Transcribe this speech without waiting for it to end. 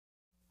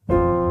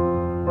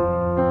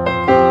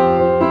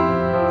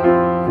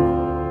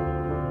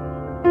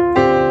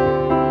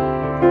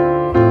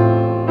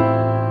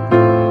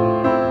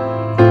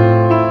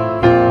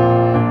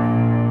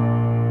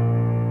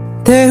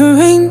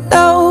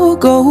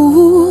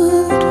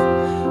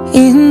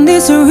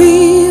this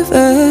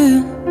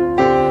river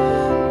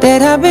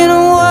that I've been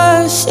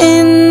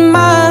washing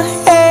my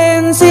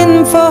hands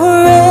in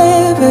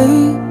forever.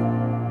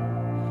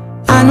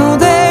 I know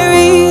there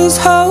is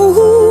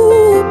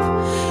hope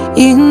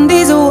in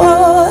these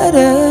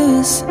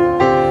waters,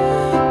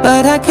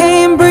 but I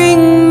can't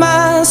bring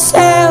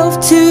myself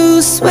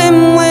to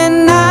swim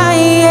when I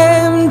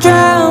am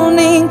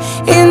drowning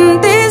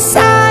in this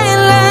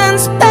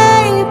silence.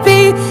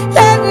 Baby,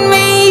 let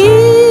me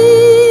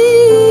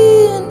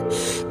in.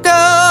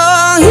 Go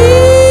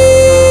easy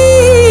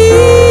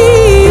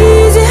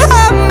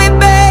on me,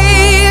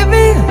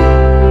 baby.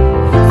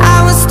 I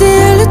was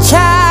still a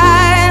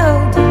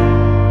child,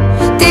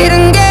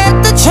 didn't get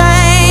the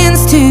chance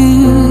to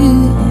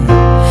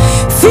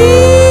feel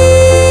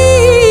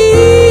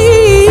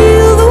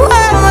the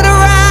world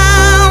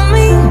around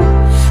me.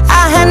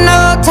 I had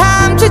no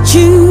time to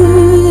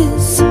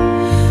choose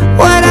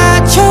what I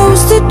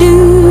chose to do.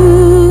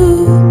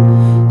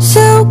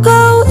 So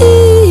go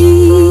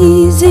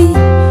easy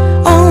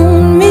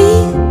on me.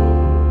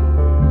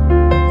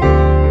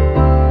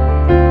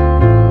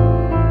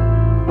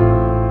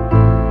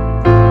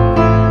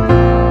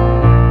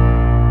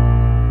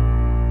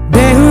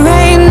 There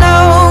ain't no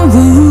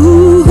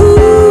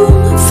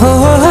room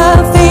for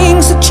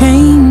things to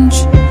change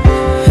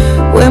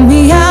when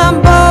we are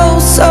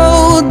both so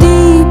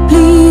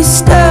deeply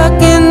stuck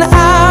in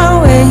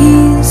our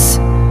ways.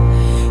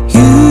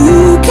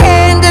 You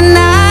can't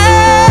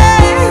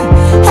deny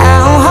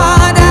how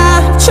hard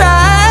I've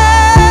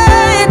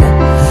tried.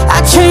 I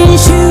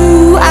changed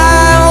who I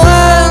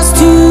was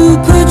to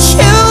put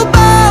you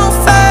both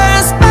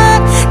first, but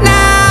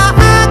now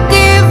I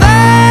give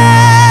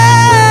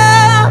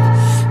up.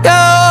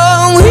 Go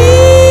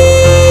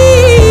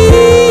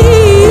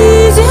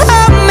easy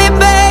on me,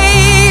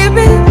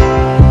 baby.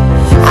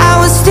 I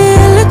was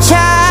still a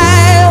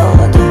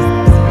child,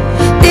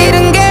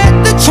 didn't get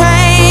the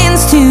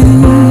chance to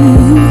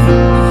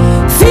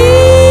feel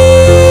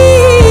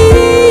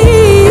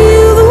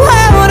the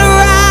world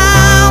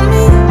around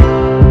me.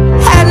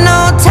 Had no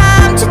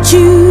time to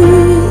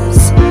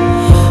choose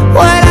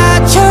what I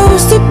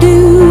chose to do.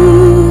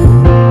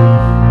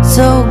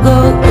 So go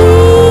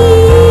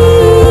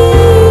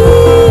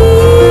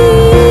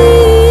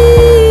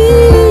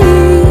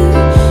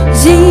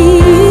easy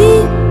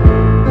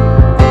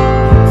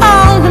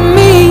on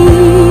me.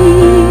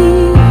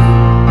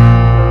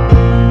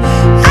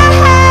 I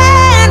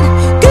had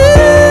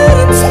good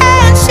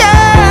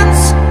intentions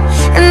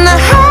and the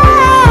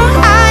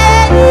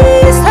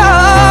highest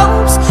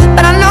hopes,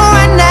 but I know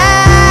right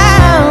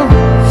now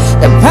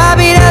that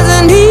probably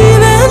doesn't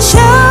even show.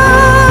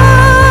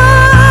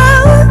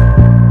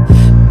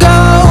 Go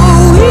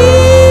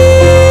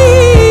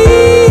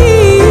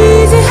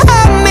easy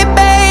on me,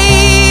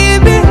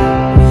 baby.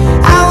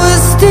 I was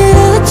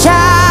still a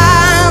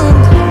child,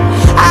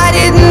 I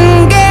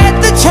didn't get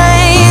the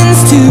chance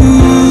to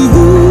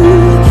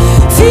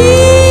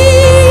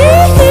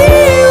feel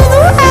the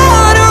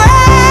world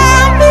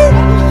around me.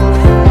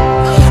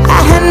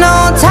 I had no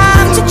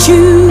time to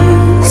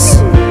choose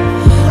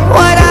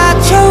what I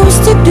chose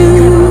to do.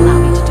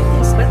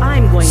 But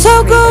I'm going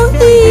So to go create a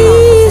very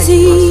powerful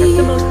easy monster,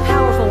 the most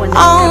powerful one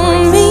that's ever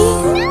on me.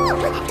 No,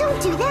 don't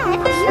do that.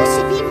 You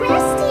should be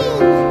resting.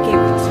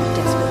 Gabriel so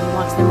desperately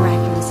wants the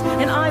miraculous,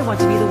 and I want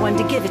to be the one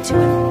to give it to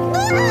him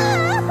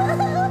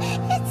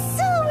It's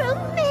so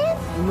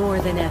romantic. more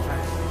than ever.